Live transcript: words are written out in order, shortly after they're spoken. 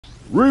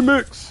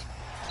Remix.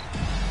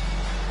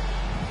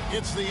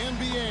 It's the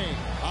NBA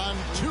on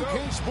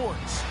 2K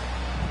Sports.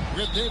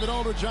 With David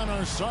Aldridge on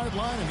our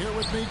sideline, and here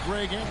with me,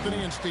 Greg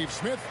Anthony and Steve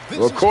Smith.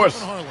 Well, of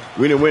course,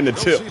 we didn't win the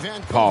tip.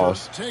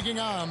 Pause. Taking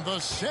on the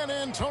San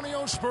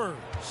Antonio Spurs.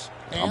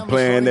 I'm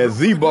playing that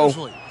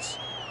Zebo.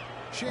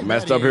 I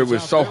messed up here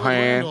with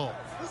Sohan.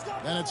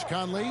 Then it's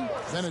Conley.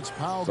 Then it's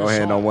Powell.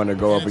 Sohan don't want to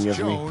go up against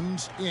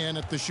Jones in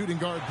at the shooting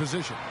guard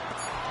position.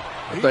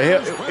 What the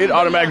hell? It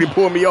automatically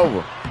pulled me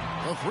over.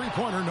 The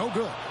three-pointer, no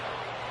good.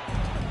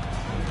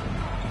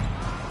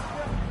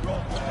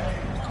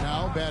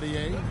 Now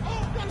Battier.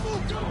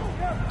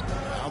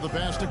 Now the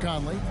pass to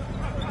Conley.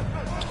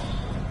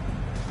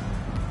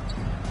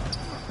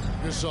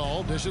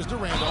 Gasol dishes to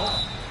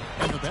Randolph.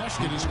 And the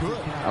basket is good.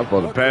 I'm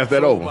supposed to pass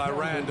that over. By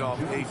Randolph,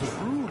 a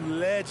true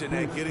legend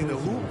at getting the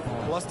hoop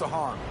plus the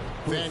harm.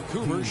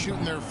 Vancouver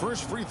shooting their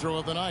first free throw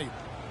of the night.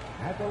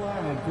 At the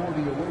line for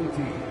the away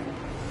team,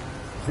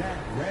 Zach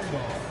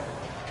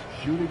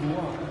Randolph, shooting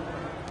one.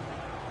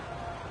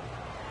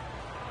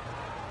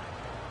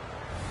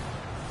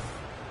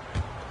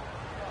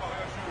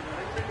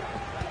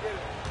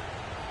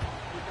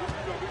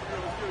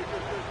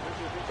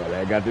 So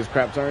I got this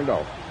crap turned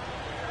off.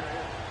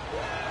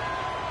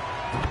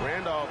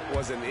 Randolph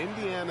was an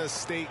Indiana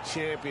State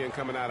champion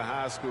coming out of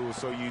high school,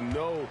 so you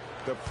know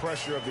the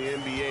pressure of the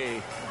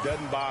NBA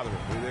doesn't bother him.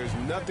 I mean, there's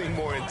nothing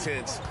more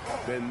intense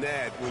than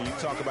that when you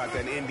talk about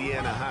that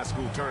Indiana high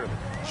school tournament.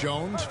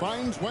 Jones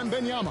finds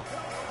Wembanyama.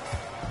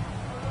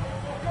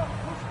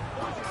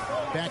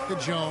 Back to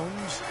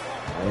Jones.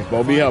 He's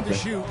supposed to be helping.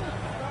 Shoot.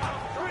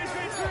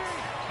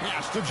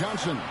 Pass to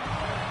Johnson.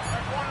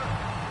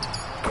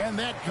 And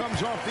that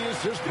comes off the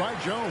assist by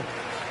Jones.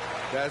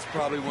 That's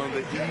probably one of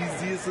the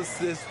easiest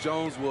assists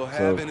Jones will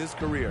have in his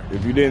career.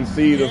 If you didn't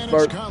see the and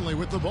first, it's Conley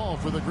with the ball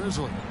for the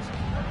Grizzlies.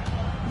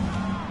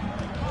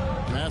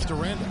 Pass to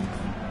Randall.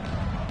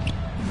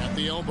 At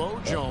the elbow,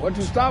 Jones. What'd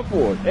you stop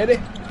for, Eddie?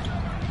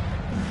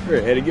 Here,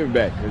 Eddie, give it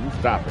back, because you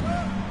stopping.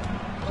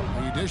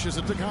 He dishes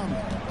it to Conley.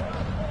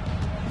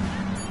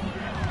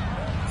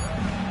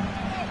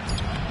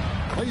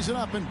 Plays it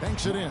up and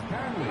banks it in.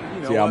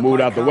 You know, see, I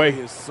moved out the way.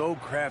 Is so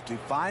crafty,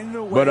 finding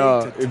a way But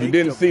to if you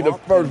didn't see the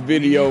first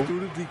video,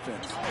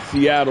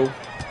 Seattle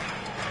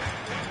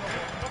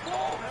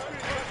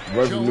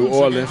versus New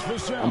Orleans,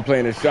 I'm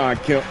playing as Sean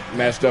Kemp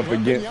matched up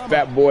against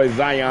Fat Boy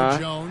Zion.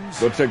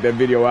 Go check that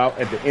video out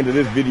at the end of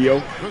this video.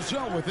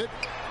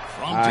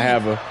 I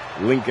have a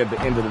link at the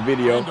end of the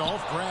video.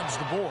 Randolph grabs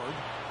the board.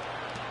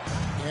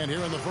 And here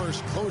in the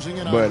first, closing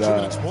in on But 2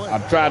 minutes play. I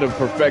try to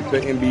perfect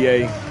the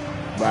NBA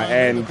by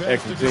adding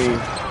extra teams.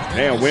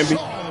 Damn, Wemby.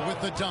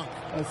 With the dunk.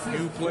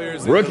 New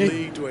players Rookie. in the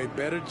league do a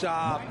better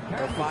job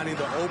of finding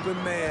the open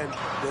man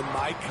than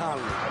Mike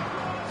Conley.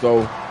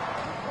 So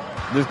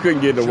just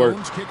couldn't get to work.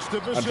 Jones kicks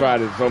to I Bishop.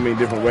 tried it so many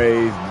different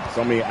ways,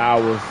 so many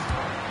hours.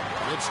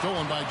 It's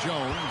stolen by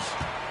Jones.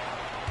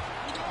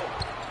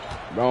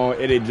 Gone,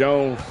 Eddie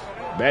Jones.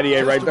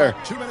 Battier right there.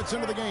 2 minutes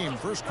into the game,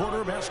 first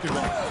quarter of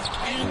basketball.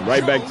 And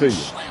Right back to you.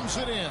 slams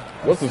it in.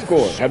 What's the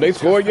score? Have they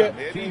scored yet?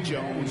 Eddie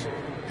Jones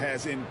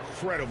has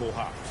incredible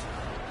hops.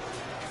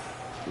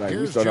 Like we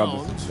Here's start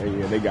off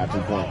they got 2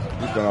 points.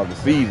 We start off the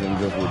season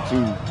just with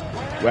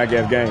 2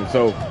 whack-ass games.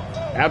 So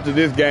after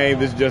this game,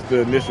 this is just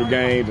the initial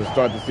game to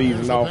start the season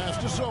Here's the off. pass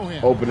to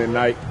Sohan. Opening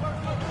night.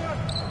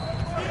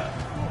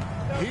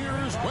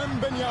 Here's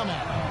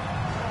Wembanyama.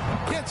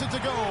 Gets it to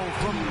go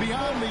from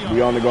beyond the arc.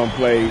 We only gonna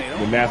play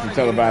the national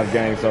televised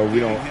game, so we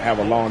don't have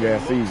a long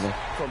ass season.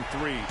 From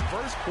 3.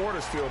 First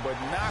quarter still, but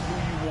not who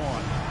you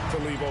want to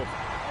leave open.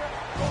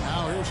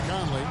 Now here's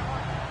Conley.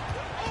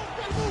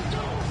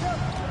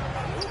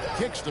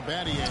 Kicks to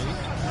Battier.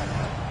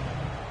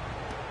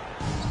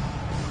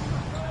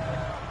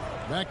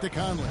 Back to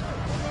Conley.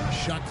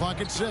 Shot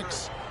clock at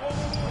 6.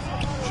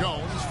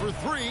 Jones for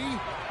 3.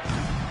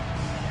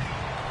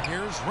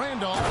 Here's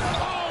Randolph.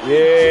 Oh,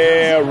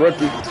 Yeah,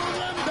 rookie.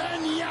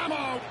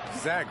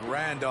 Zach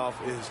Randolph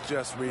is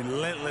just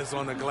relentless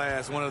on the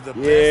glass. One of the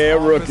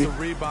best rookie. offensive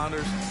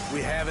rebounders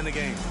we have in the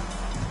game.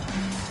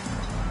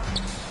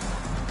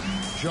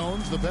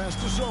 Jones, the pass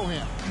to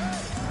Sohan.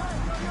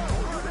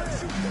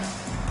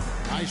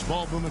 Nice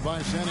ball movement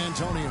by San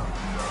Antonio.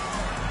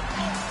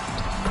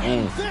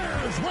 And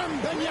there's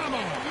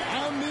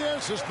Wembanyama on the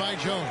assist by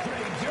Jones.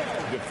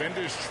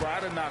 Defenders try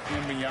to knock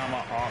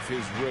Wembanyama off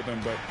his rhythm,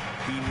 but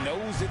he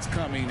knows it's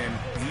coming and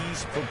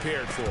he's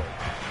prepared for it.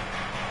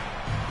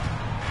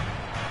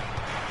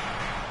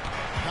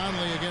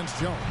 Conley against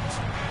Jones.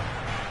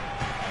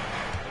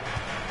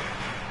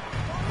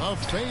 The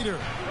fader.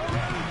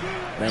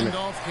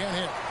 Randolph can't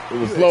hit. It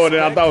was slower than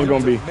I thought it was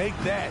gonna be. Make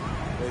that,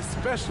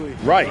 especially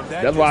Right.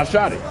 That's why I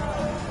shot it.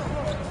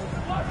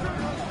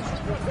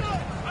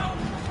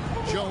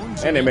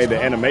 Jones And they made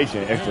the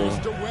animation extra Pass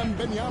to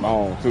Wembanyama.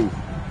 long too.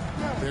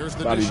 There's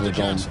the Thought he dish to was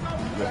gonna Johnson.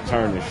 just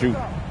turn and shoot.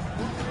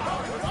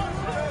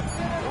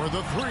 For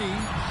the 3.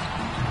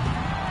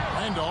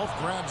 Randolph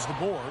grabs the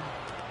board.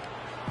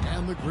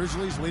 And the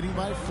Grizzlies leading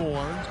by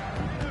 4.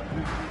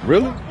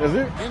 Really? That's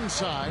it?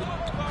 Inside.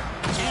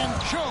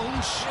 And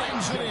Jones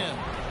slams it in.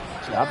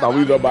 I thought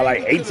we was up by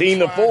like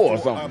 18-4 or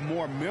something. A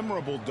more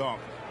memorable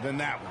dunk than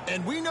that one.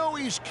 And we know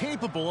he's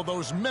capable of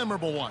those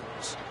memorable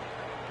ones.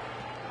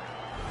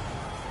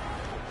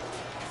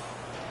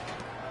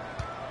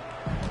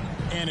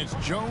 And it's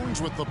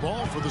Jones with the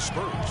ball for the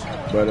Spurs.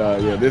 But,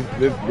 yeah, this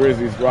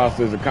Grizzlies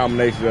roster is a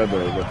combination of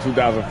the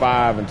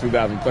 2005 and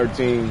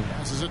 2013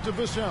 Passes it to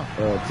Vassell.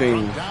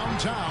 teams.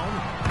 Downtown,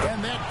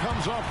 and that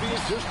comes off the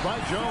assist by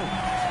Jones.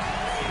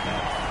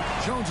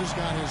 Jones has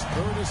got his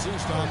 3rd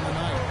assist on the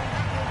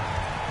night.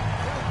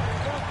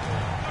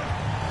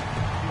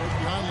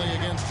 Conley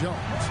against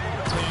Jones.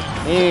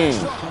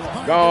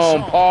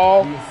 Gone,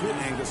 Paul.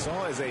 And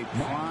Gasol is a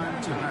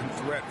prime-time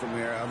threat from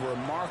there. A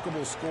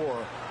remarkable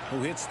scorer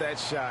who hits that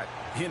shot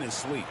in his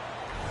sleep.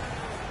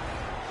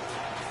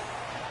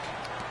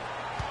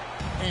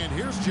 And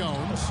here's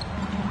Jones.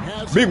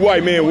 Big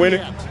white man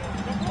winning.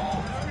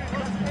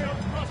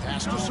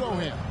 Pass to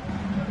Sohan.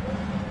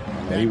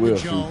 Yeah, he will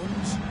shoot.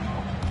 Jones.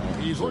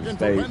 He's looking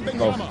for Stay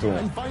closer to Wembanyama him.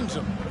 and finds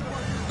him.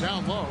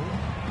 Down low.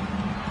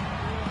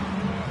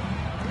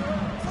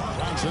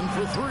 Johnson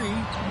for 3.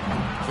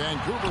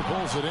 Vancouver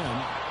pulls it in.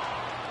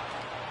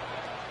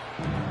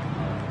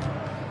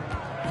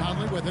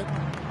 Conley with it.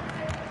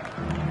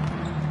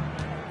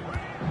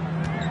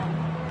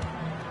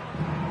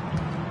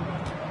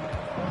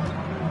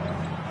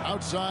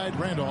 Outside,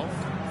 Randolph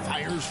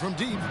fires from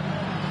deep.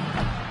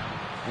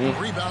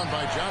 Rebound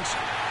by Johnson.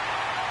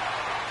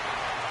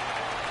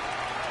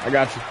 I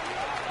got you.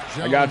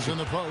 Jones I got you. in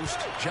the post.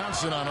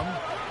 Johnson on him.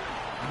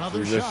 Another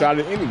You shot. just shot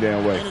it any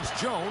damn way. And it's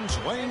Jones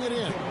laying it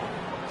in.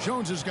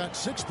 Jones has got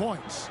 6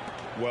 points.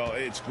 Well,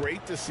 it's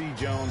great to see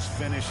Jones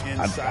finish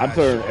inside. I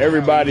turned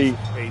everybody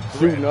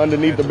shooting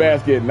underneath the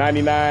basket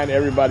 99.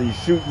 Everybody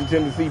shooting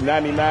Tennessee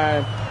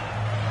 99.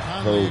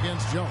 Conley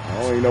against Jones.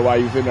 I don't even know why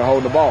you sitting there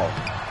holding the ball.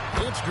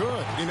 It's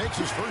good. He makes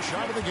his first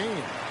shot of the game.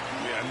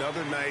 Yeah,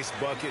 another nice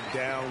bucket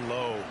down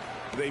low.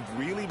 They've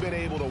really been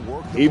able to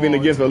work the Even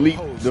ball against into the elite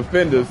post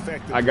defenders,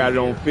 effectively I got it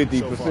on here 50%.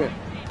 so far.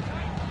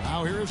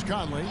 Now here is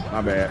Conley.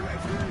 My bad.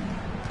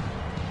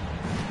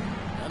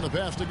 And the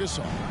pass to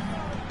Gasol.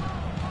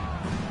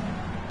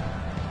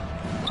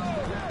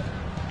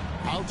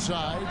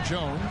 Outside,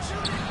 Jones.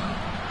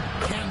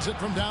 Cans it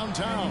from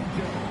downtown.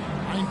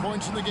 9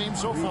 points in the game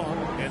so far.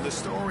 And the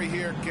story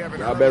here,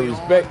 Kevin, I better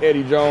respect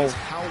Eddie Jones. is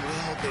how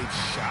well they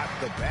shot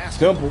the basket.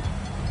 Simple.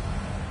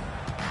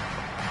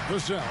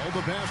 Vassell,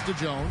 the pass to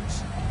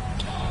Jones.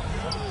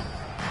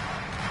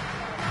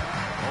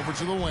 Over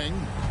to the wing.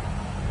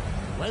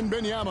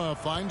 Wembanyama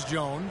finds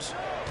Jones.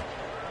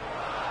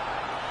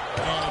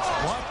 And it's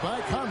blocked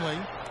by Conley.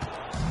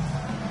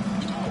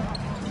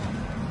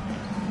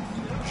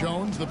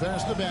 Jones, the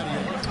pass to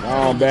Battier.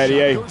 Oh,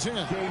 Battier. Goes in.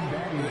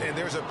 And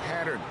there's a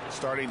pattern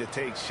starting to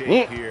take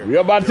shape here. We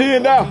up by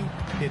 10 now.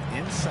 Hit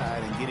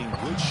inside and getting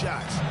good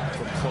shots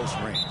from close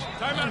range.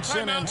 And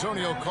San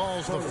Antonio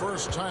calls the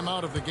first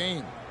timeout of the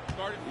game.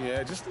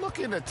 Yeah, just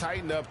looking to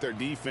tighten up their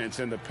defense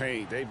in the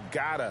paint. They've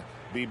got to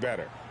be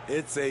better.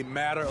 It's a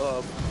matter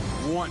of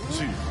want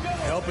to.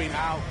 Helping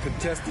out,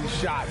 contesting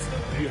shots.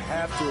 You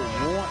have to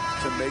want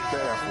to make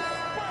the effort.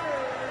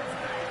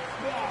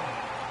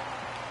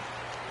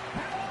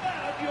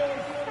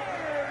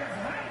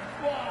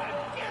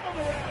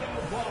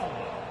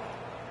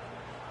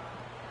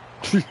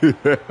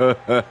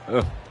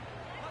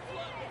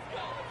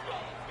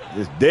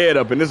 It's dead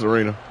up in this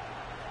arena.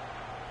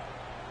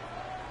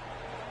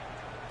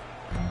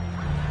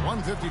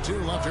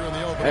 1:52 left here in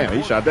the open. Damn,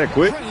 he shot that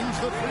quick. Drains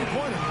the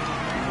three-pointer.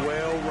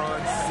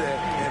 Well-run set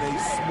and a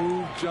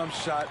smooth jump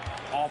shot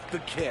off the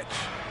catch.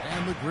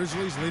 And the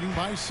Grizzlies leading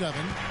by 7.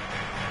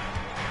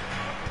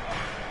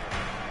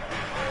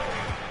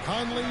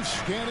 Conley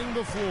scanning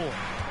the floor.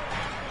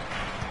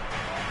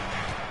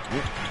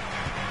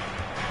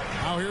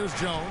 Now here's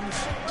Jones.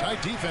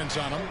 Tight defense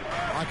on him.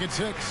 Pocket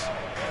 6.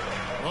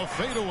 A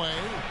fadeaway.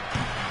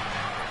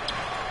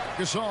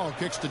 Gasol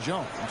kicks to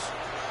Jones.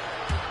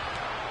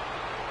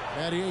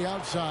 Battier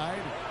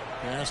outside.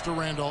 Pass to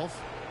Randolph.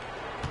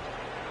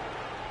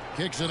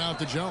 Kicks it out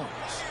to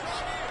Jones.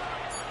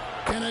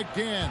 And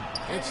again,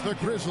 it's the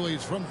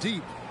Grizzlies from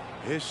deep.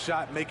 His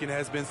shot making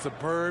has been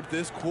superb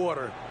this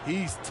quarter.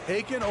 He's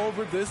taken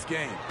over this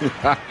game.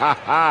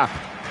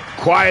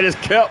 Quiet as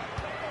kept.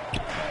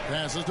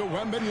 Passes to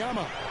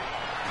Wembanyama.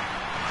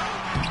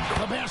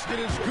 The basket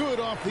is good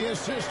off the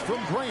assist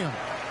from Graham.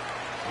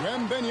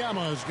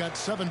 Wembanyama's got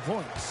 7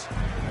 points.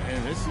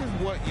 And this is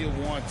what you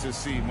want to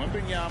see.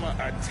 Wembanyama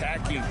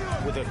attacking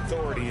with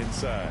authority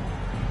inside.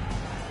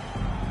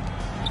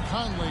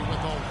 Conley with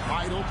a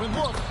wide open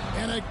look.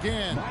 And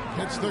again,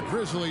 it's the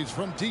Grizzlies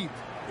from deep.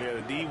 Yeah,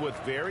 the D with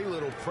very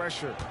little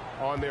pressure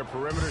on their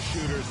perimeter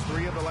shooters.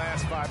 3 of the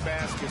last 5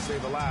 baskets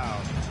they've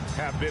allowed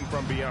have been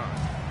from beyond.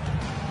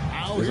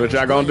 That's what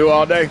y'all gonna do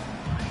all day?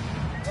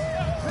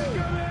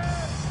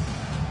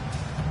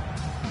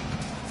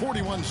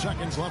 41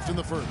 seconds left in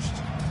the first.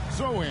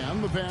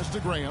 Zohan, the pass to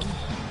Graham.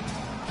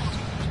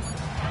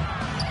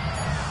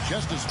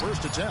 just his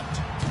first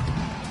attempt.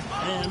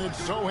 And it's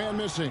Sohan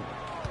missing.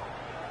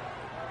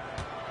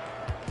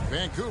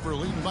 Vancouver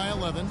leading by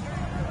 11.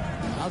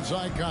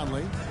 Outside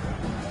Conley.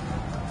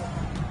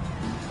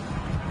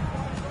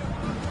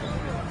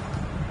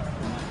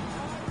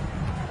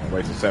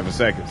 Wasted 7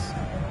 seconds.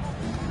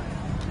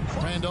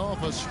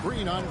 Randolph, a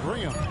screen on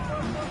Graham.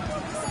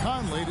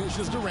 Conley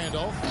dishes to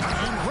Randolph.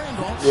 And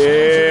Randolph.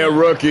 Yeah,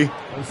 rookie.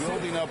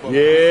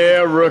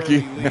 Yeah,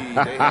 rookie. They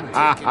have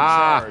taken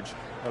charge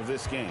of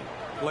this game.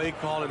 Play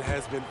calling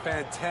has been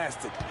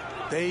fantastic.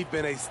 They've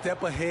been a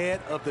step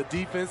ahead of the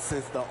defense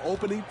since the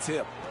opening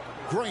tip.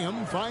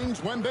 Graham finds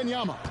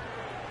Wembanyama.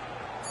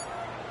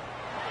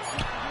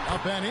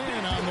 Up and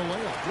in on the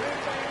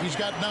layup. He's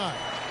got 9.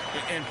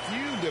 And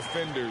few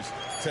defenders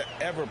to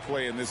ever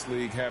play in this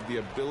league have the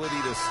ability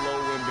to slow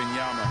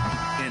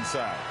Wembanyama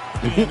inside.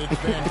 And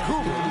it's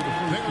Vancouver.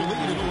 Their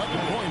lead at 11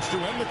 points to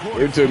end the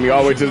quarter. It took me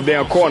all the way to the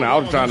damn corner. I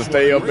was trying to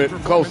stay up it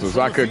closer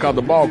so I could caught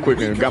the ball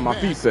quicker and got my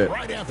feet set.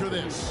 Right after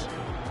this.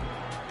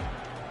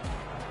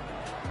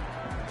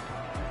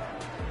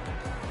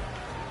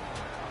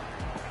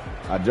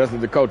 I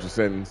adjusted the coaching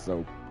settings,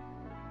 so.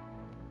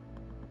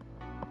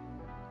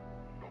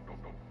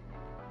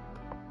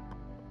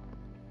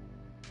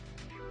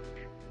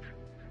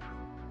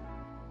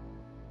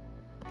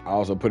 I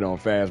also put it on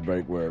fast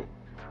break where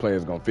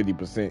players going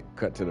 50%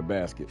 cut to the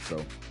basket, so.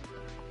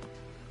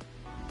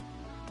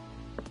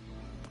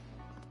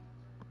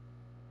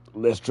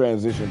 Let's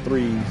transition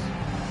threes.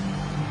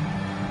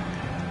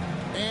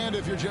 And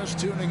if you're just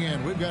tuning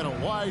in, we've got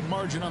a wide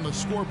margin on the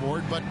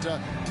scoreboard, but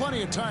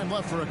plenty of time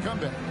left for a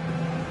comeback.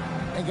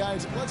 And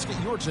guys, let's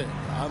get your take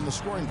on the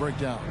scoring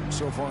breakdown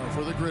so far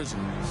for the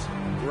Grizzlies.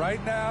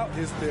 Right now,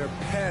 it's their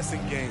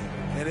passing game,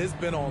 and it's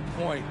been on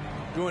point,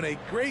 doing a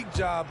great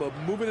job of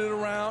moving it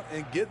around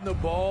and getting the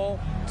ball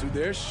to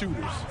their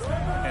shooters.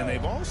 And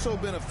they've also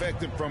been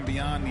effective from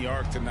beyond the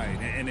arc tonight.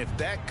 And if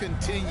that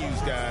continues,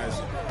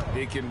 guys,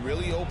 it can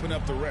really open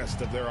up the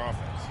rest of their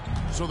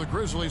offense. So the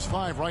Grizzlies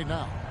 5 right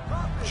now.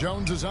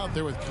 Jones is out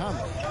there with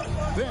Conley.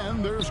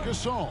 Then there's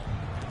Gasol.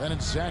 Then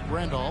it's Zach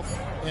Randolph.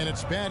 And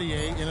it's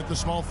Battier in at the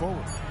small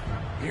forward.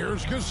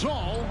 Here's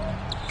Gasol.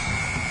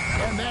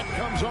 And that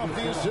comes off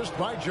the assist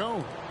by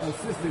Jones.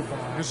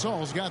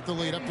 Gasol's got the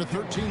lead up to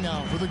 13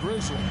 now for the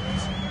Grizzlies.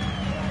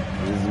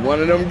 This is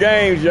one of them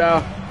games,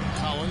 y'all.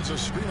 Collins, a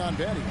screen on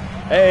Battier.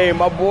 Hey,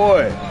 my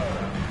boy.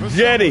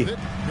 Jetty.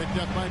 Picked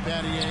up by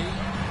Battier.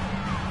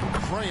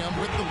 Graham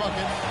with the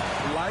bucket.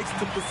 Likes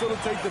to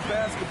facilitate the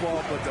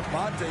basketball, but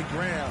Devontae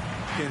Graham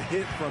can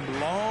hit from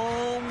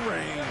long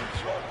range.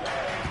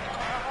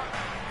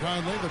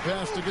 Conley, the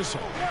pass to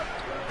Gasol.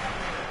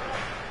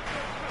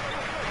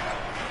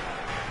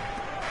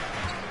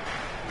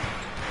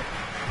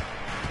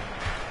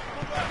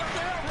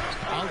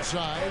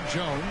 Outside,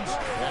 Jones.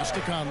 Pass to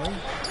Conley.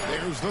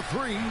 There's the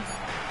 3.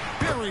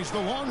 Buries the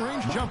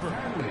long-range jumper.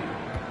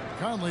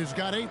 Conley's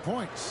got 8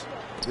 points.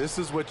 This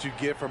is what you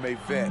get from a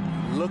vet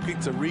looking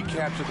to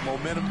recapture the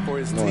momentum for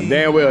his Knowing team.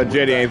 damn well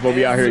Jetty ain't supposed to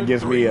be out here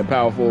against me at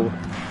power forward.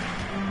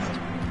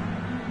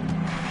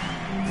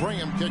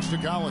 Graham kicks to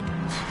Collins.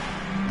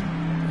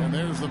 And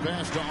there's the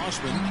pass to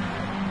Osman.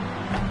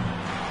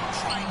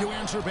 Trying to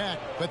answer back,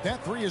 but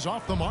that 3 is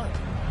off the mark.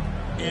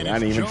 And I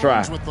didn't even Jones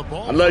try. with the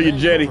ball. I love you,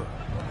 Jetty.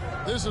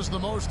 This is the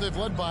most they've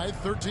led by,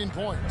 13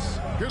 points.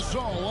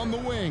 Gasol on the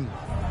wing.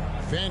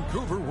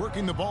 Vancouver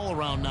working the ball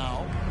around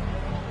now.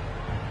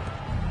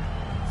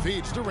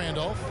 Feeds to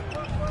Randolph.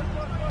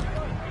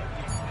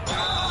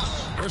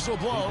 Whistle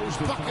blows.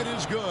 Bucket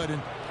is good.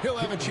 And he'll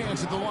have a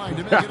chance at the line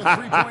to make it a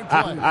 3-point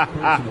play.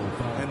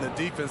 And the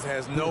defense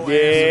has no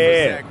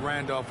answer for Zach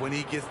Randolph when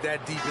he gets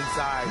that deep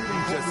inside.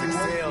 He just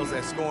excels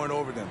at scoring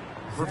over them.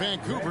 For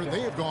Vancouver,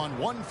 they have gone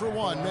 1 for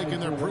 1, making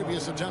their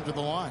previous attempt at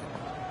the line.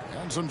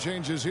 And some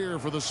changes here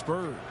for the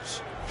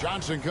Spurs.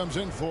 Johnson comes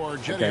in for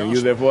Jetty. Can't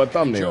use that for a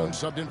thumbnail.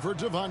 Jones subbed in for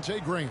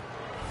Devontae Graham.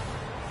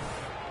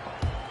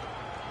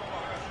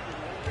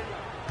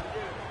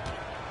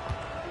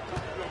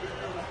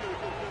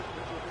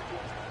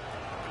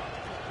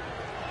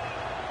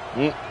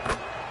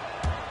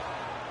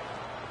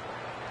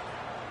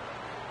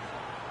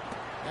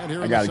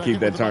 I got to keep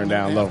that turn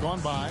down low.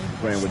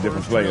 Playing with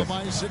different players.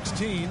 By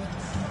 16.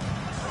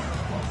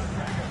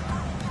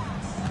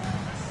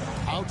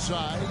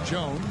 Outside,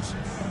 Jones.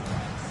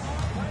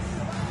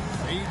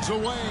 Fades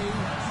away.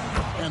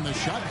 And the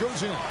shot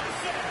goes in.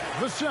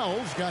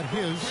 Vassell's got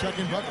his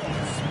second bucket.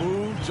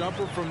 Smooth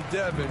jumper from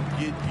Devin.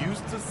 Get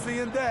used to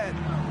seeing that.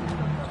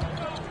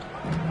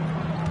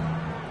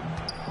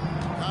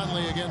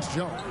 Conley against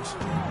Jones.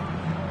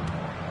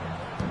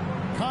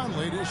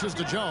 Conley dishes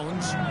to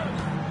Jones.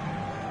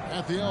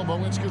 At the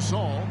elbow, it's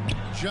Gasol.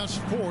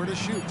 Just 4 to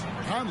shoot.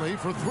 Conley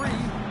for 3.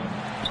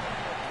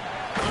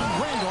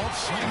 And Randolph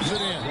slams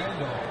it in.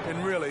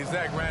 And really,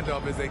 Zach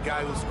Randolph is a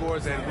guy who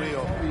scores at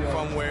will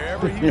from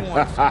wherever he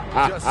wants.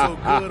 Just so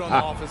good on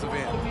the offensive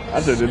end.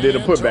 I should have did a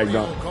putback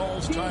dunk.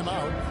 Calls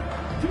timeout.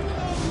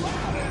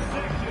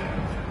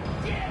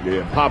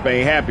 Yeah, Pop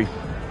ain't happy.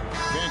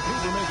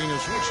 Vancouver making a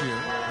switch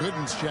here.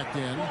 Gooden's checked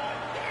in.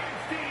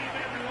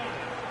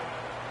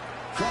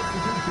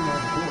 Substitution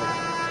on the court.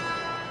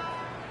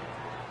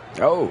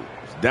 Oh,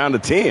 it's down to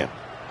 10.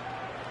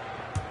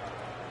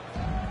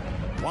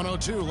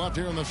 1:02 left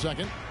here in the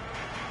second.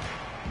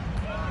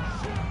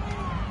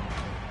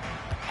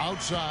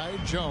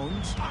 Outside,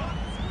 Jones.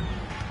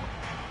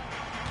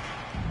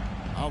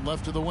 Out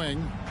left to the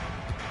wing.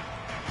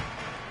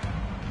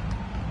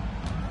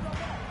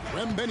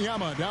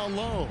 Wembanyama down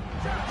low.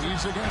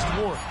 He's against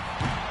Ward.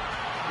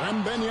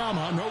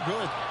 Wembanyama, no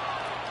good.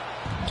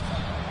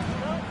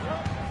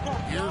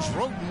 Here's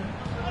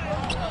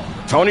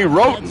Roten. Tony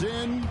Roten.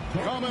 In,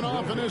 coming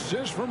off an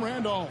assist from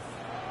Randolph.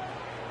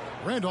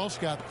 Randolph's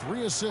got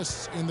 3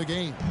 assists in the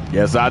game.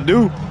 Yes, I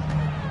do.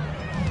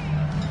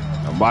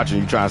 I'm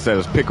watching you trying to set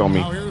his pick on me.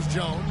 Now here's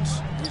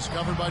Jones. He's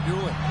covered by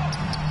Doolin.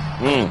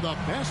 The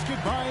basket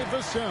by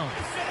Vassell.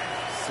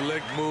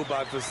 Slick move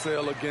by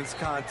Vassell against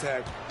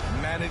contact,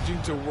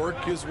 managing to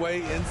work his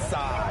way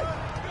inside.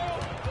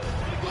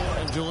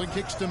 And Doolin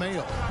kicks to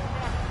Mayo.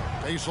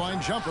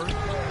 Baseline jumper.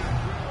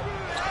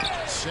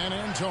 San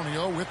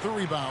Antonio with the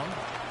rebound.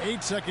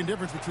 8-second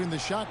difference between the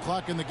shot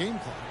clock and the game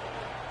clock.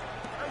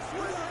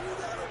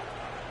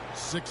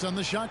 6 on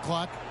the shot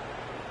clock.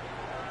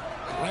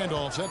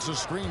 Randolph sets a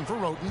screen for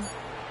Roten.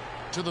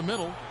 To the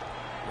middle.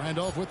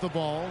 Randolph with the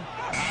ball.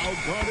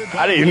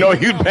 I didn't even know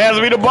you'd pass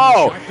me the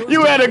ball.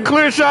 You had a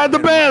clear shot at the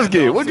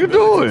basket. What you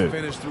doing?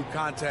 Finish through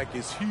contact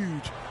is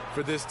huge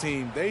for this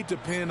team. They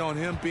depend on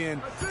him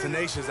being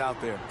tenacious out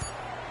there.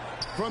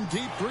 From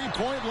deep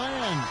three-point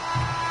land.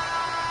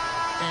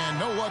 And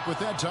no luck with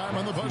that time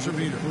on the buzzer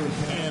beater.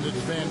 And it's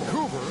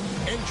Vancouver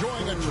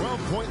enjoying a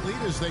 12-point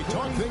lead as they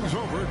talk things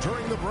over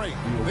during the break.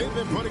 They've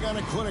been putting on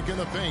a clinic in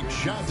the paint.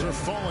 Shots are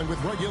falling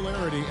with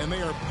regularity, and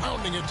they are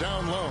pounding it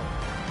down low.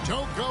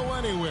 Don't go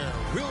anywhere.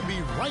 We'll be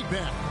right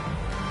back.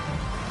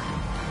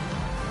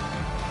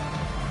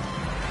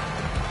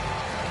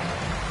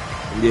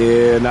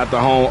 Yeah, not the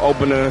home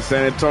opener.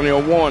 San Antonio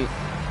won.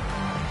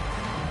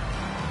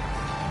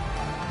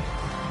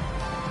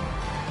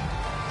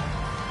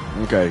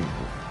 Okay,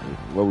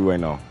 what we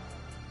waiting on?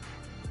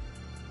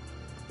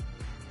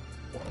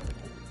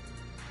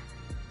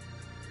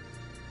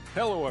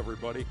 Hello,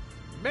 everybody.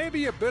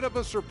 Maybe a bit of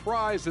a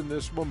surprise in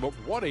this one, but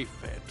what a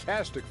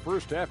fantastic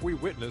first half we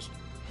witnessed.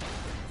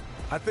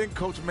 I think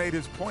Coach made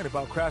his point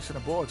about crashing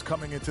the boards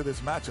coming into this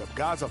matchup.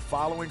 Guys are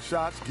following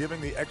shots, giving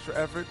the extra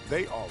effort.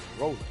 They are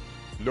rolling.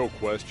 No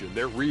question.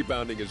 Their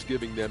rebounding is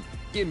giving them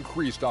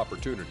increased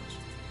opportunities.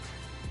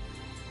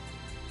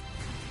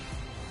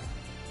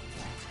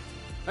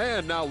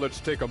 And now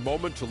let's take a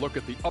moment to look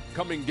at the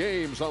upcoming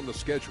games on the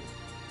schedule.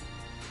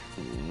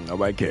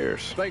 Nobody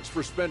cares. Thanks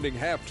for spending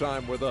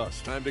halftime with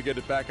us. Time to get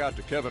it back out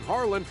to Kevin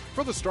Harlan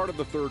for the start of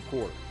the third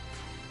quarter.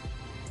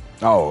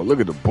 Oh,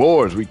 look at the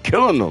boards. We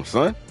killing them,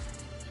 son.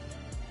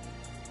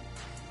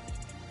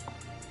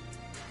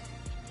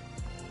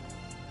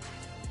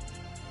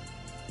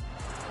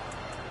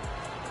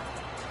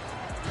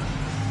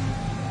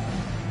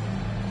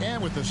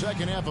 And with the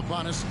second half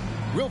upon us,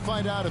 we'll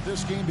find out if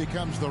this game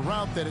becomes the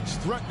route that it's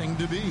threatening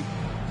to be.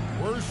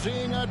 We're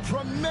seeing a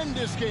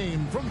tremendous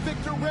game from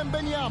Victor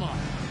Wembanyama.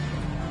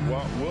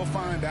 Well, we'll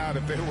find out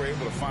if they were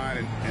able to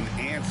find an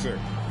answer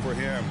for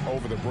him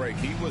over the break.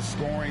 He was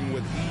scoring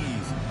with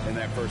ease in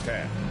that first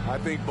half. I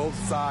think both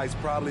sides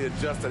probably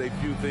adjusted a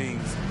few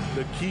things.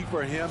 The key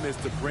for him is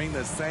to bring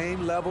the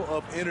same level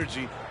of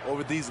energy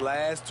over these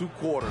last 2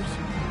 quarters.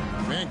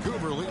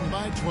 Vancouver leading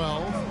by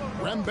 12.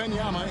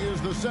 Wembanyama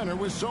is the center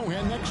with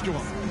Sohan next to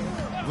him.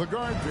 The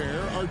guard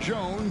pair are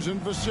Jones and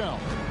Vassell.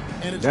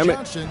 And it's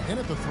Johnson in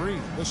at the 3,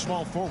 the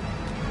small forward.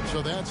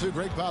 So that's who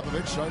Greg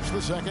Popovich starts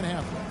the second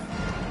half with.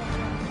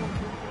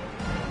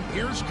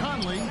 Here's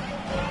Conley.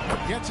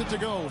 Gets it to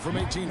go from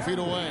 18 feet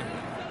away.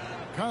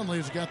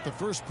 Conley's got the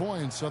first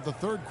points of the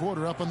third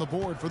quarter up on the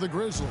board for the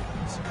Grizzlies.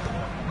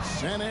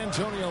 San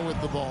Antonio with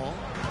the ball.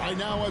 Right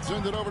now, let's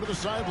send it over to the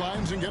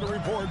sidelines and get a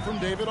report from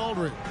David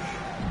Aldridge.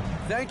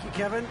 Thank you,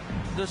 Kevin.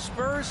 The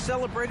Spurs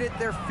celebrated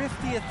their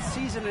 50th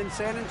season in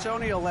San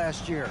Antonio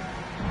last year.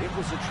 It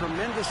was a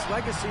tremendous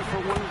legacy for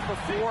one of the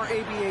 4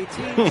 ABA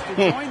teams to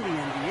join the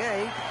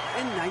NBA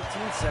in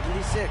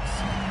 1976.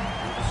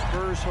 And the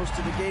Spurs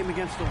hosted a game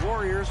against the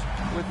Warriors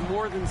with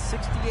more than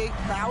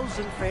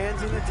 68,000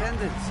 fans in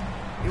attendance.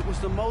 It was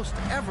the most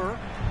ever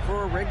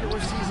for a regular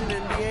season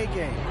NBA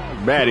game.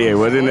 Battier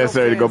wasn't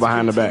necessary to go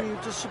behind the back.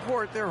 To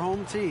support their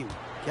home team.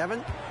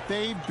 Kevin?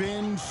 They've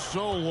been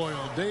so loyal.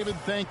 David,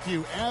 thank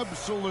you.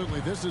 Absolutely.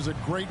 This is a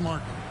great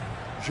marker.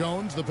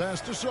 Jones, the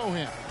pass to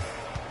Sohan.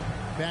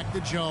 Back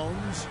to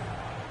Jones.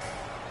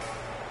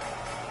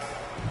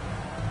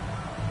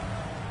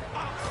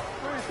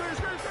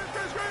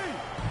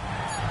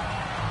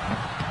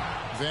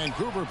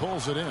 Vancouver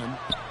pulls it in.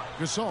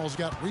 Gasol's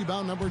got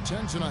rebound number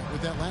 10 tonight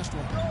with that last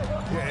one.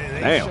 Yeah,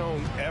 they've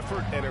shown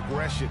effort and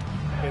aggression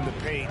in the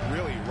paint,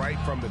 really right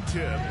from the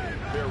tip.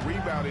 Their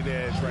rebounding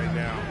edge right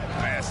now,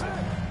 massive.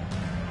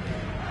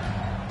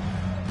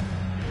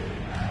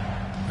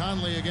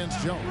 Conley against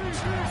Jones.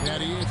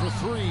 Battier for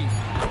 3.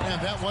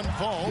 And that one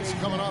falls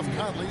coming off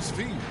Conley's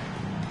feet.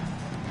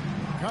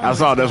 I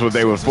saw that's what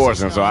they were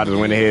forcing, so I just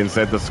went ahead and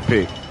set this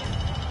pick.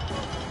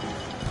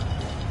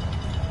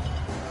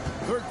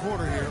 Third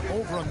quarter here,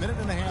 over a minute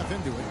and a half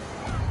into it.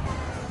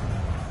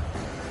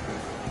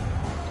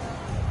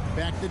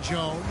 Back to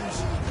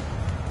Jones.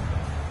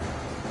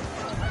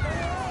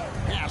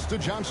 Pass to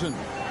Johnson.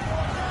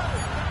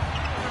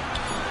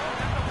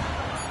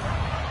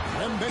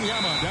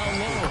 Wembanyama down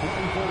low.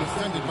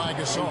 Defended by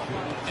Gasol.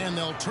 And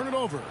they'll turn it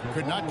over.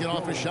 Could not get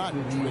off a shot.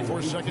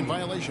 24-second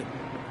violation.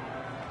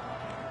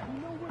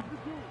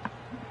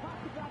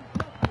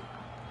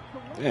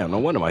 Damn, no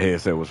wonder my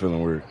headset was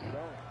feeling weird.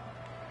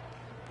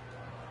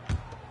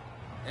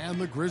 And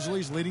the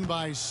Grizzlies leading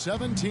by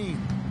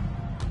 17.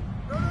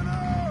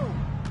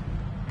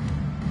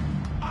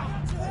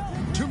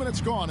 2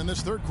 minutes gone in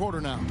this third quarter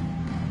now.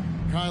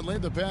 Conley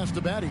the pass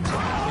to Battier.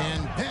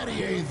 And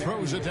Battier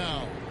throws it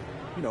down.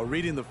 You know,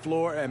 reading the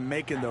floor and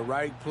making the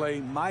right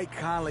play. Mike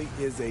Conley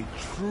is a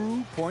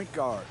true point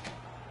guard.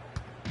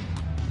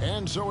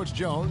 And so it's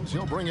Jones.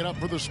 He'll bring it up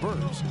for the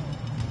Spurs.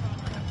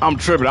 I'm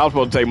tripping. I was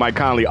supposed to take Mike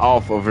Conley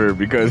off of her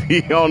because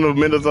he on the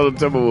Minnesota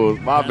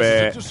Timberwolves. My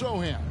bad.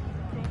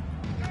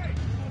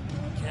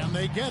 Can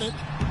they get it?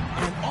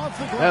 And off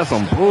the glass. That's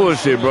some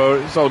bullshit, bro.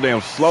 It's so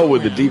damn slow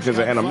with the defensive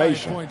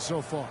animation. 5 points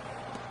so far.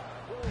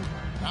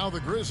 Now the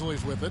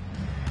Grizzlies with it.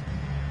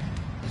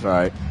 It's all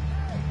right.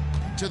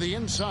 To the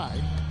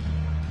inside.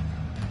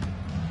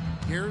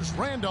 Here's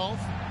Randolph.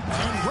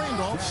 And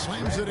Randolph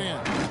slams it in.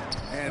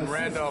 And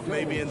Randolph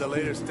may be in the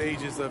later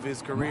stages of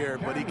his career,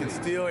 but he can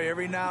still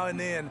every now and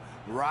then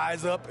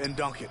rise up and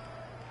dunk it.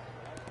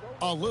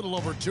 A little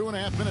over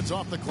 2.5 minutes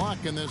off the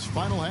clock in this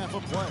final half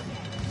of play.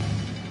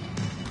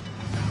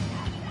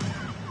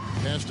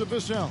 Pass to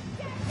Vassell.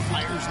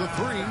 Fires the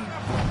three.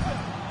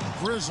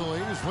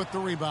 Grizzlies with the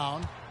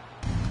rebound.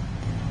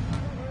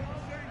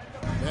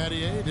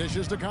 Battier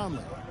dishes to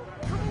Conley.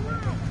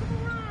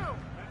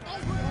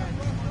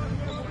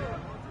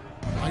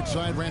 Right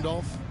side,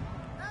 Randolph.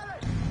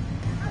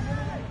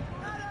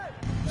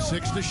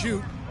 6 to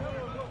shoot.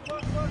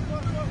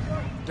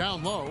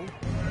 Down low.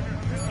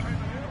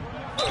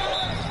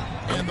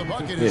 And the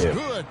bucket is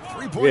good.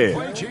 3-point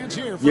play chance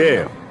here.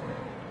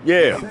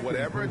 Yeah.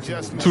 Whatever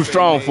adjustments too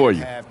strong for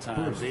you.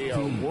 Halftime, they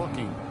are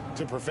working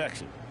to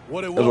perfection.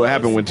 That's what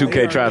happened when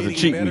 2K tries to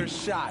cheat me.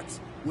 Shots,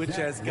 which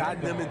has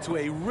gotten them into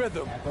a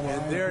rhythm,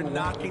 and they're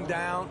knocking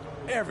down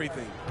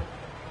everything.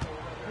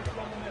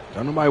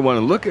 Don't nobody want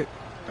to look at.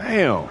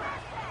 Damn.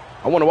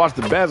 I want to watch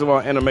the basketball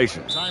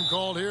animation. Time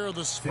called here.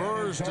 The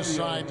Spurs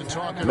decide to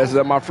talk. Messes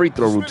up my free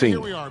throw routine.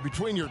 Here we are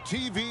between your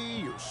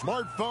TV, your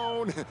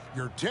smartphone,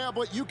 your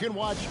tablet. You can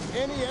watch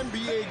any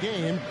NBA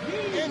game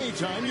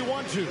anytime you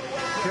want to.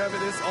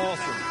 Kevin, it's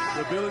awesome.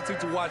 The ability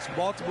to watch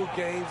multiple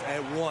games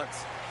at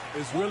once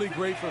is really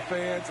great for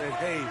fans. And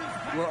hey,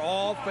 we're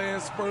all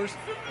fans first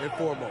and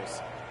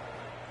foremost.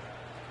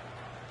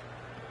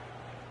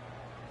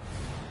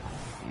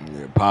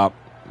 Yeah, Pop.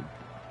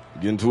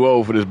 Getting too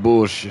old for this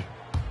bullshit.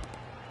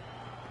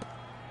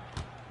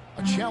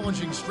 A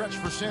challenging stretch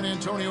for San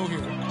Antonio here.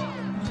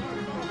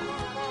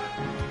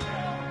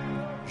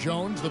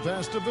 Jones, the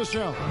pass to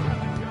Vassell.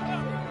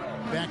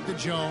 Back to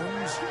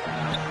Jones.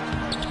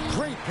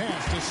 Great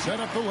pass to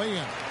set up the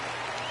lay-in.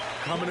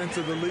 Coming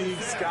into the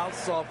league, scouts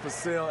saw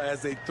Vassell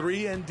as a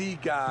 3-and-D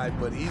guy,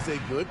 but he's a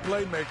good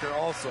playmaker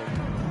also.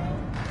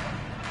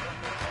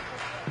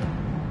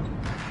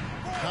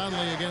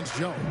 Conley against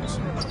Jones.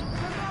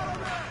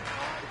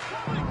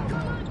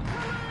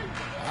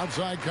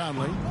 Outside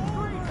Conley.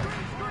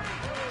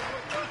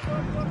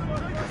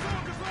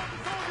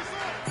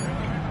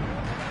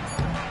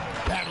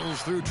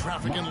 Battles through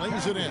traffic and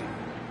lays it in.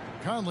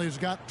 Conley's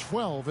got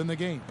 12 in the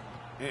game.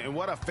 And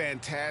what a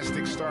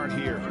fantastic start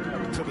here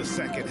to the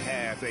second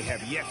half. They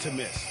have yet to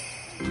miss.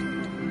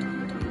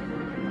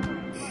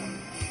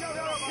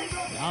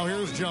 Now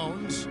here's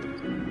Jones.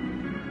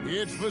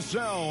 It's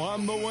Vassell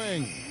on the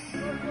wing.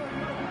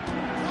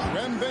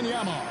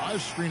 Wembanyama, a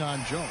screen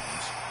on Jones.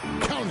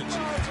 Count it.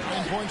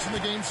 9 points in the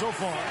game so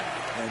far.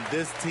 And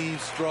this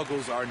team's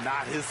struggles are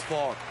not his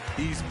fault.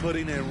 He's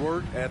putting in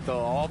work at the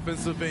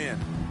offensive end.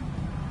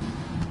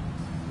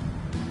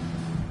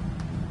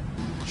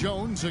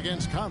 Jones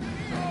against Conley.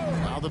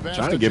 Now the pass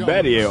trying to get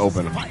Battier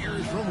open.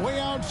 Fires from way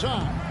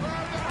outside.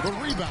 The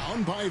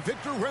rebound by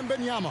Victor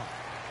Wembanyama.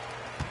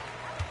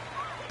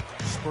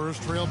 Spurs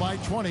trail by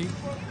 20.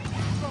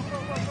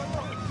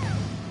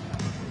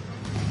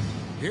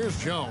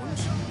 Here's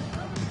Jones.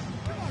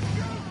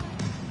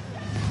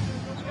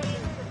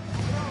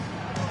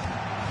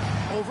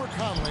 Over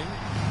Conley.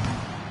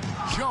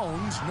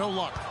 Jones, no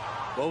luck.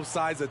 Both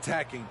sides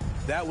attacking.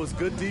 That was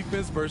good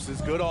defense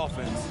versus good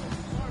offense.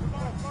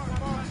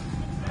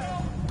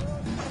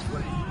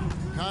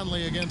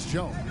 Conley against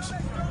Jones.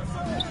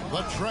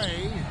 The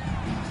tray.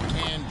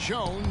 And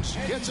Jones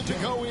gets it to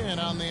go in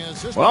on the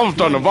assist. Well, I'm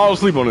starting to fall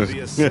asleep on this. The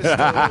assist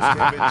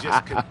totals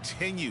just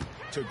continue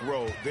to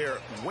grow. They're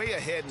way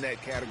ahead in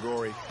that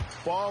category.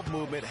 Ball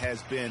movement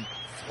has been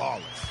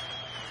flawless.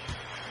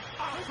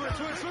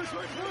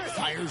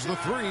 Fires the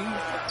three.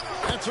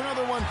 That's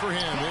another one for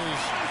him. His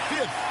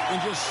 5th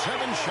in just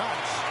 7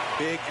 shots.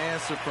 Big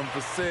answer from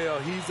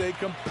Vassell. He's a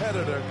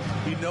competitor.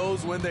 He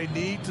knows when they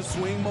need to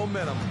swing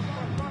momentum.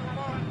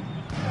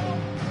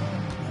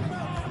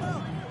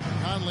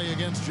 Conley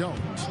against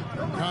Jones.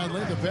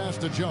 Conley, the pass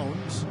to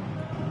Jones.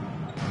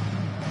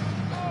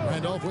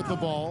 Randolph with the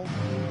ball.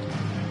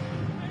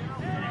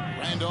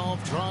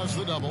 Randolph draws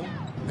the double.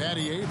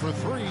 Battier for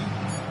 3.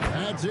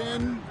 That's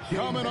in.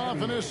 Coming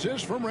off an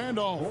assist from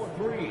Randolph.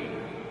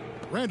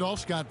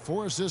 Randolph's got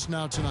 4 assists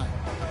now tonight.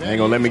 Ain't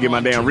gonna let me get my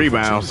damn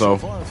rebound, so.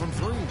 From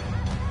 3.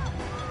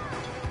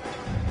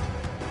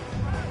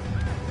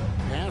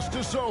 Pass to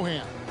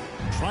Sohan.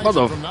 Tries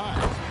it from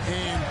 9.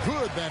 And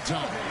good that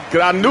time.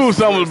 Because I knew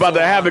something was about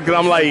to happen because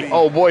I'm like,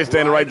 oh, boy,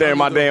 standing right there in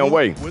my damn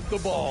way. With the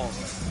ball.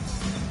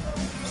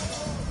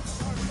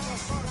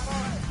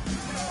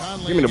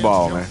 Give me the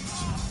ball, man.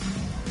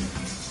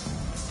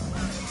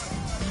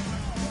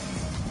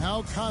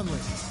 Now Conley.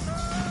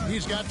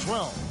 He's got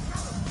 12.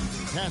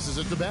 Passes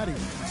it to Battier.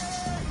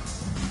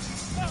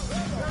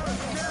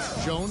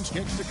 Jones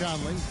kicks to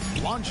Conley.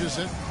 Launches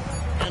it.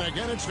 And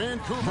again, it's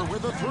Vancouver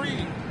with a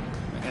 3.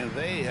 And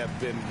they have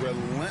been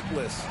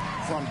relentless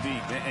from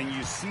deep. And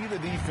you see the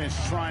defense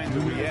trying to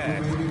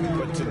react,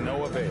 but to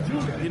no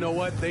avail. You know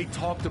what? They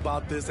talked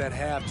about this at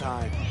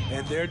halftime,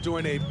 and they're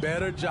doing a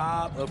better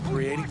job of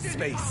creating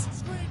space.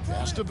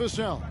 Pass to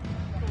Vassell.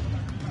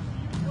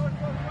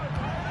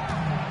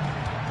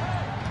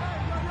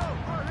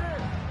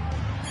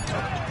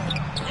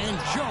 And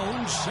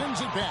Jones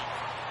sends it back.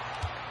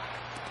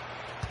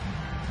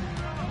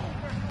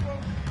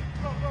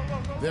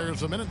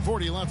 There's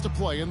 1:40 left to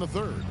play in the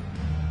 3rd.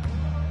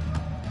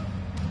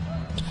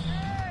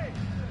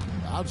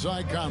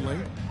 Outside Conley.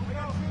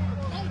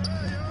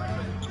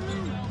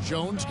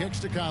 Jones kicks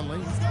to Conley.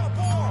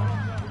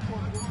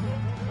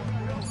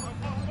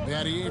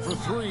 Battier for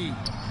 3.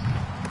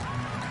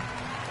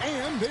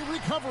 And they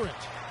recover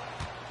it.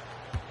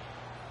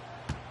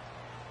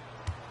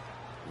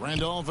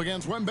 Randolph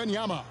against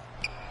Wembanyama.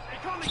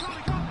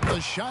 The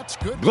shot's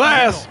good.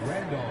 Glass.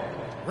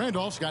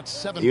 Randolph's got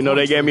 7. You know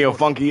they gave me a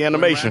funky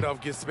animation.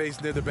 Randolph gets space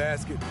near the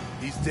basket.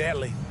 He's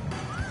deadly.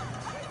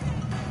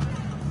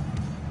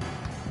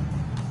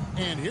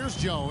 And here's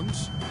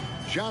Jones.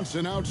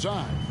 Johnson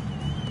outside.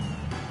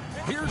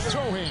 Here's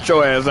Sohan.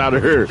 Show ass out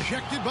of here.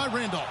 Rejected by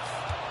Randolph.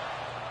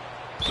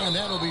 And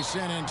that'll be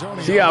San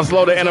Antonio. See how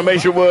slow the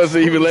animation was to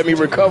even let me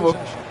recover?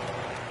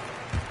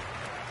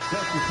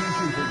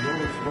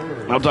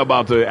 I'm talking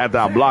about after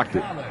I blocked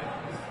it.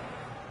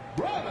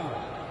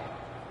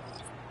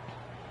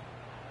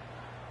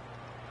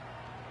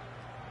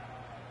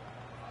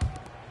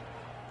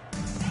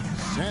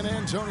 San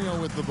Antonio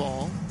with the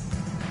ball.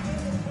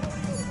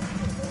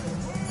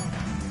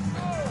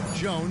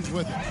 Jones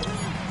with it.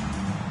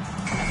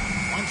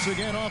 Once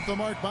again off the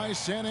mark by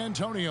San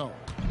Antonio.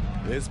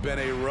 It's been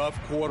a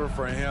rough quarter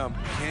for him.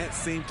 Can't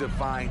seem to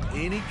find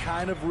any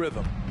kind of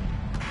rhythm.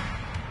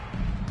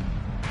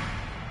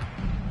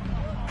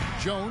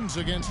 Jones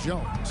against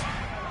Jones.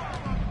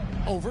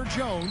 Over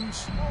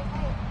Jones.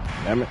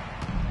 Damn it.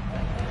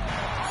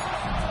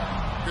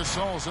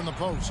 Gasol's in the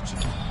post.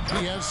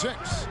 He has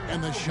 6,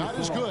 and the shot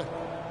is good.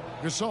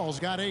 Gasol's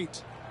got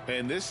 8.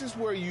 And this is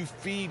where you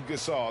feed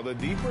Gasol. The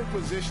deeper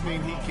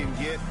positioning he can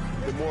get,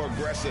 the more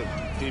aggressive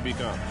he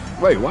becomes.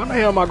 Wait, why the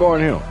hell am I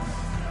guarding him?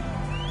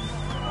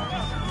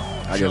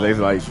 I guess they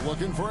like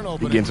looking for an he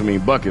opening. getting too many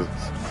buckets.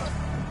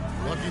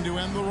 Looking to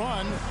end the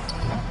run.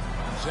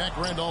 Zach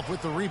Randolph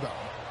with the rebound.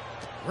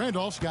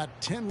 Randolph's got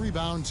 10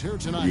 rebounds here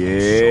tonight.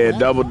 Yeah,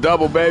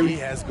 double-double, baby. He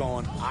has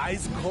gone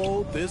ice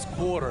cold this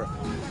quarter.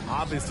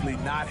 Obviously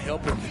not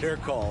helping their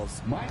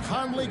cause.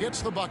 Conley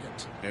gets the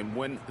bucket. And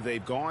when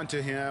they've gone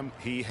to him,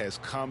 he has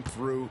come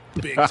through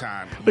big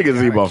time. Look at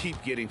Zebo.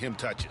 Keep getting him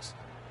touches.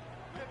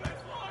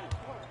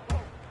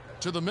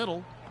 To the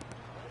middle.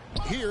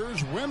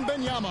 Here's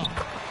Wembanyama.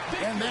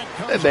 And that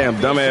comes That damn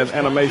dumbass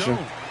animation.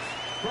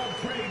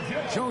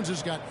 Jones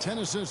has got 10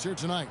 assists here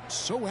tonight.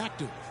 So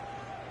active.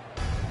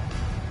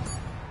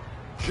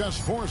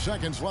 Just 4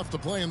 seconds left to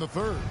play in the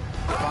 3rd.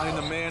 Finding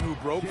the man who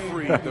broke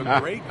free. The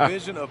great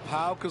vision of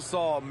Pau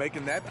Gasol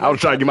making that play. I was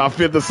trying to get my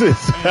 5th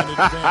assist. And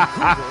it's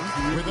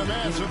Vancouver with a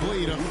massive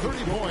lead of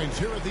 30 points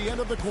here at the end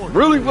of the quarter.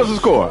 Really? What's the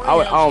score?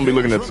 I don't be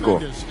looking at the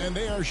score. And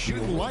they are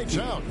shooting lights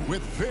out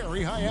with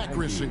very high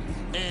accuracy.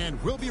 And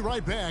we'll be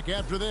right back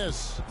after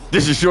this.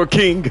 This is your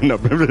king. No.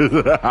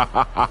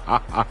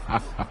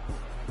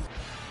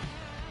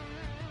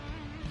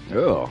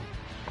 Oh.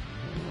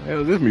 Where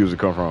does this music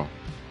come from?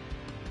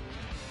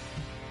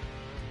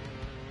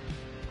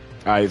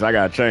 All right, so I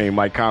got to change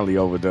Mike Conley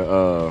over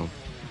to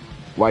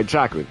white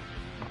chocolate.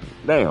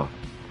 Damn.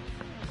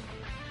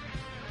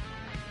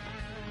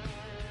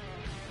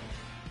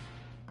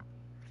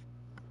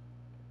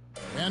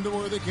 And a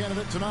worthy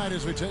candidate tonight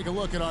as we take a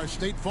look at our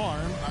State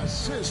Farm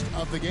assist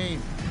of the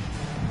game.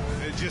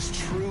 It's just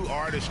true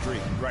artistry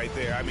right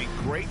there. I mean,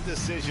 great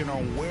decision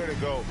on where to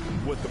go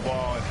with the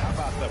ball. And how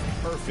about the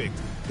perfect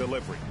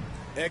delivery?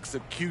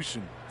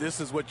 Execution. This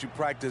is what you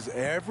practice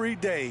every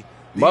day.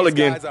 These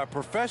Mulligan. guys are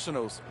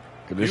professionals.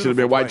 This should have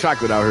been white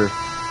chocolate out here.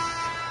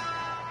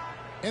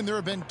 And there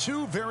have been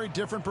two very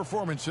different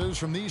performances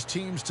from these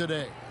teams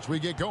today as we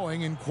get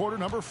going in quarter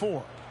number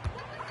 4.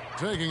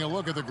 Taking a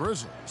look at the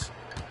Grizzlies.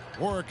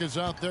 Warwick is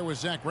out there with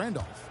Zach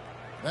Randolph.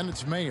 Then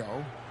it's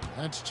Mayo.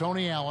 That's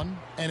Tony Allen.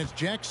 And it's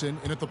Jackson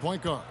in at the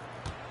point guard.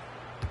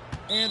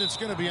 And it's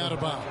going to be out of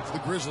bounds. The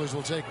Grizzlies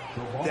will take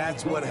it.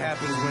 That's what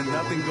happens when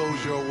nothing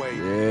goes your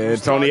way. Yeah,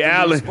 Tony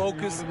Allen.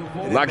 Focus,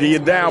 locking you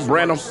down,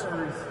 Branham.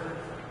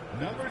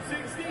 Number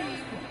 16,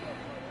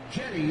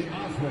 Jenny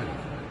Osmond.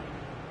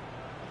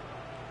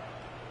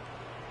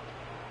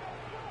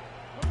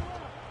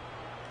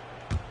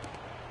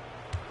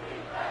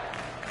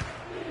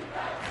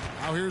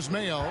 Now here's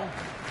Mayo.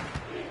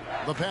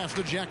 The pass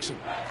to Jackson.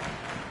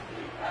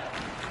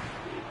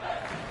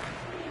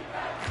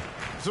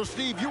 So,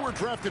 Steve, you were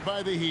drafted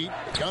by the Heat,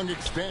 young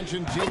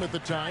expansion team at the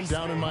time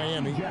down in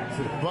Miami.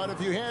 But if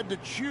you had to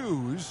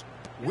choose,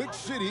 which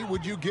city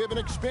would you give an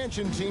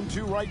expansion team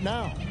to right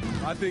now?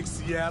 I think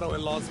Seattle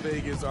and Las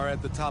Vegas are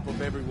at the top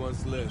of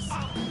everyone's list.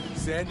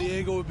 San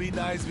Diego would be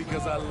nice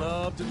because I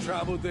love to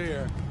travel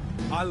there.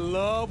 I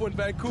love when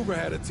Vancouver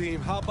had a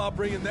team. How about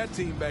bringing that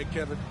team back,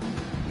 Kevin?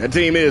 That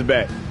team is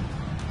back.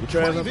 Get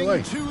your ass out the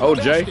way.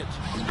 OJ.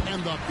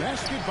 And the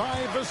basket by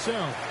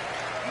Vassell.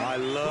 I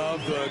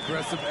love the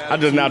aggressive attitude. I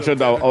just now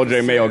tripped out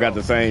OJ Mayo got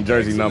the same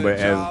jersey number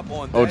as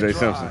OJ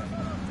Simpson.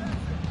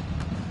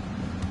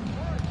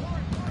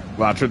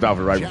 Well, I tripped off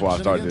it right before I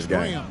started this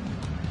game.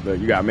 Look,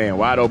 you got man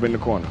wide open in the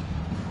corner.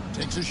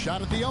 Takes a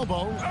shot at the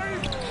elbow.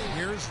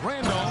 Here's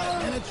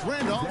Randolph, and it's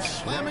Randolph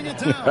slamming it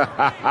down. That's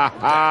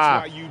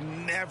why you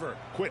never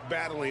quit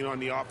battling on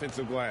the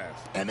offensive glass.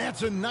 And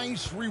that's a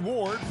nice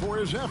reward for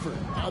his effort.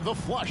 The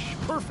flush,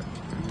 perfect.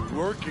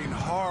 Working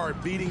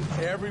hard, beating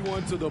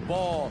everyone to the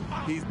ball.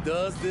 He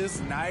does this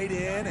night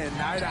in and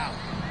night out.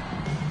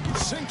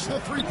 Sinks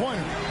the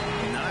three-pointer.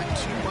 Not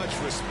too much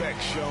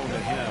respect shown to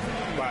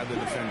him by the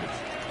defenders.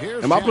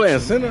 Here's Am I playing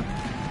Jackson. center?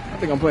 I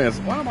think I'm playing.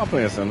 Why am I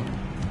playing center?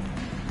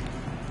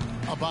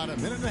 About a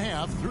minute and a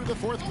half through the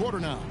fourth quarter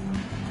now.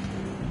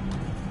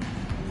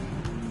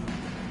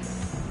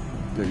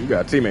 Yeah, you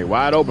got a teammate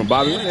wide open,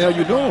 Bobby. What the hell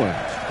you doing?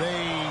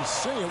 They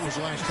say it was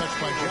last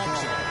touched by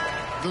Jackson.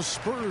 The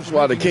Spurs. That's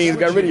why the Kings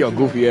got rid of your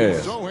goofy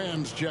ass.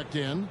 Zohan's checked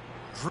in.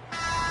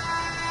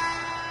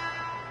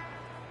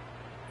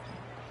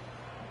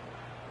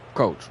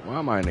 Coach, why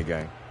am I in the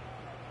game?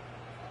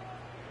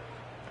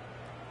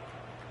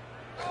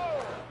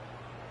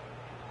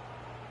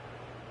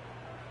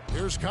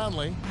 Here's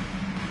Conley.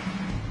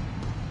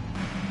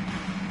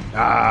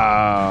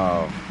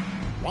 Oh.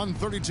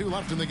 1:32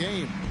 left in the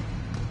game.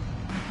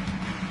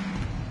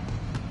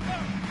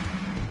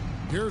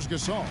 Here's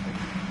Gasol.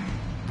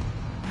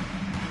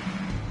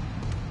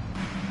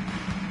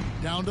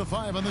 Down to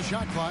 5 on the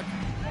shot clock.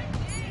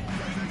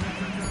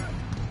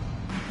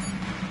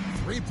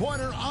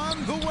 Three-pointer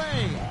on the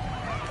way.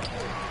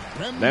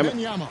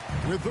 Wembanyama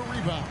with the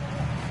rebound.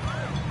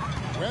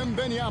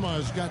 Wembanyama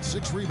has got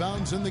 6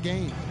 rebounds in the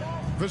game.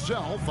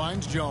 Vassell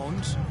finds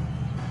Jones.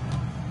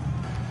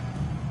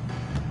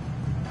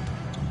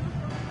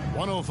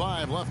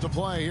 1:05 left to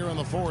play here in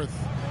the fourth.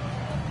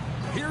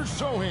 Here's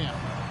Sohan.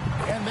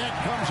 And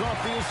that comes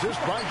off the assist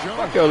by Jones.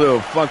 Fuck your little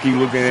funky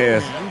looking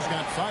ass. He's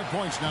got 5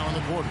 points now in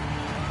the quarter.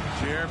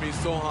 Jeremy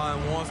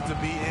Sohan wants to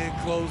be in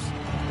close,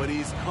 but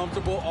he's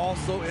comfortable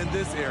also in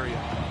this area.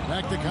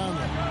 Back to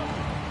Conley.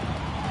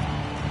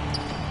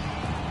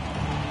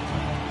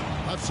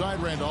 Left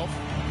side, Randolph.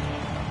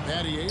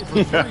 Battier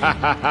for 3.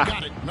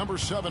 Got it. Number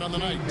 7 on the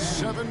night.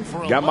 7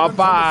 for 11. Got my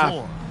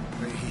 5.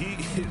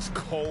 He is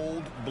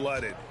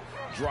cold-blooded.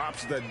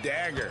 Drops the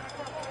dagger.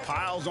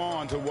 Piles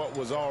on to what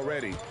was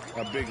already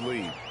a big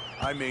lead.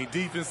 I mean,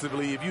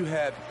 defensively, if you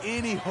have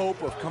any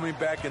hope of coming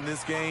back in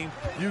this game,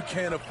 you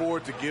can't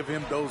afford to give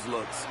him those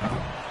looks.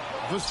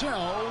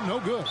 Vassell, no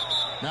good.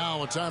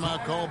 Now a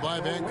timeout call by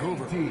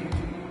Vancouver.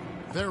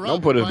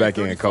 Don't put us back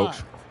in,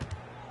 Coach.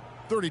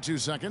 32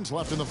 seconds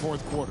left in the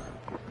fourth quarter.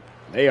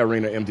 They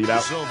arena emptied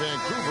out. So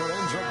Vancouver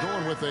ends up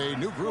going with a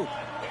new group.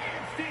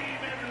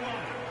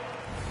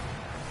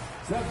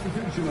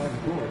 Substitution on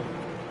the court.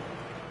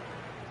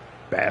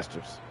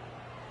 Bastards.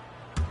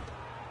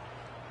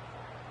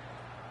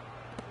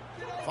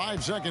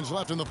 5 seconds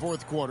left in the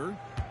fourth quarter.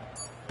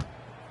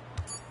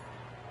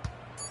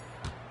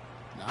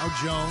 Now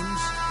Jones.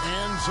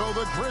 And so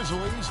the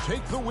Grizzlies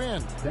take the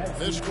win.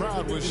 This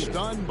crowd was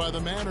stunned by the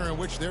manner in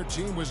which their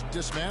team was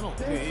dismantled.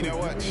 You know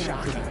what?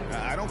 Shocking.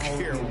 I don't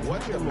care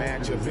what the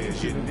matchup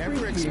is. You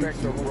never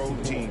expect a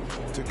road team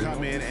to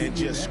come in and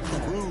just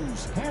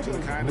cruise to the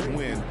kind of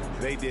win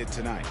they did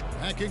tonight.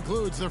 That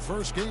concludes the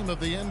first game of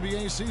the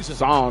NBA season.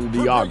 San For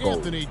Diego. Greg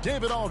Anthony,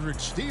 David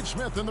Aldridge, Steve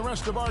Smith, and the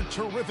rest of our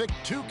terrific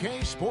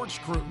 2K Sports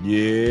crew.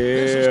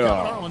 This is Kevin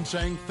Yeah. Harlan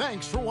saying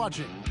thanks for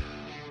watching.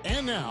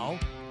 And now,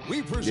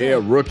 we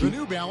present rookie. the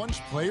New Balance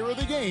Player of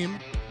the Game,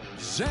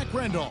 Zach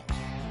Randolph.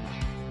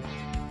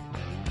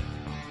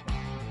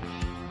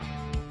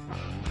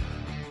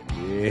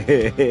 Yeah.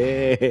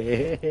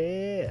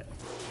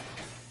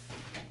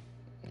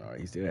 Oh,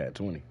 he still had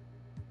 20.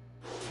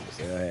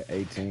 Still had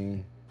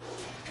 18.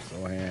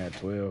 Sohan had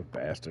 12.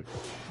 Bastard.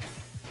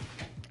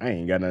 I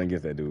ain't got nothing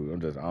against that dude. I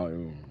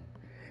don't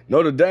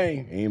Notre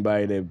Dame,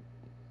 anybody that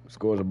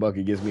scores a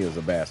bucket against me is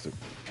a bastard.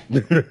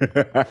 Damn,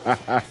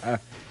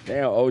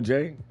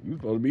 OJ, you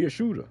supposed to be a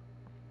shooter.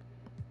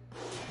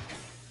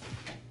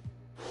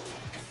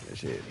 That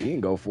shit, he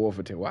didn't go 4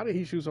 for 10. Why did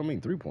he shoot so many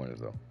 3-pointers,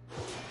 though?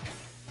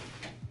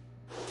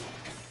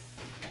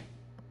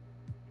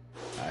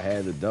 I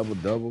had the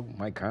double-double.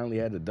 Mike Conley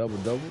had the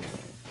double-double.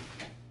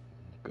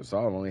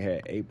 Gasol only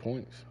had 8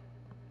 points.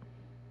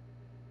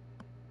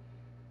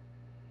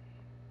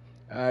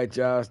 All right,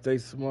 y'all, stay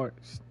smart,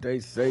 stay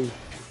safe.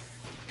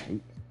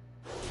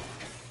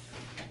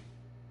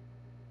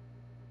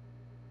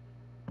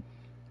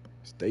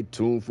 Stay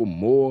tuned for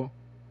more.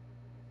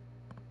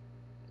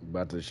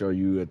 About to show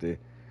you at the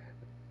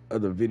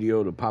other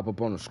video to pop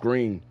up on the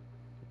screen.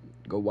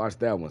 Go watch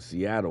that one.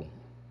 Seattle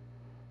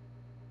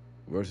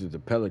versus the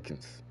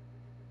Pelicans.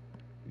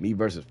 Me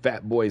versus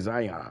Fat Boy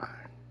Zion.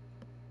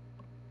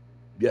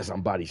 Yes,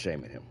 I'm body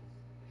shaming him.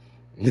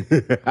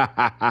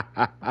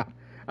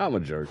 I'm a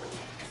jerk.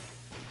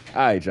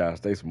 All right, y'all.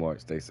 Stay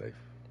smart. Stay safe.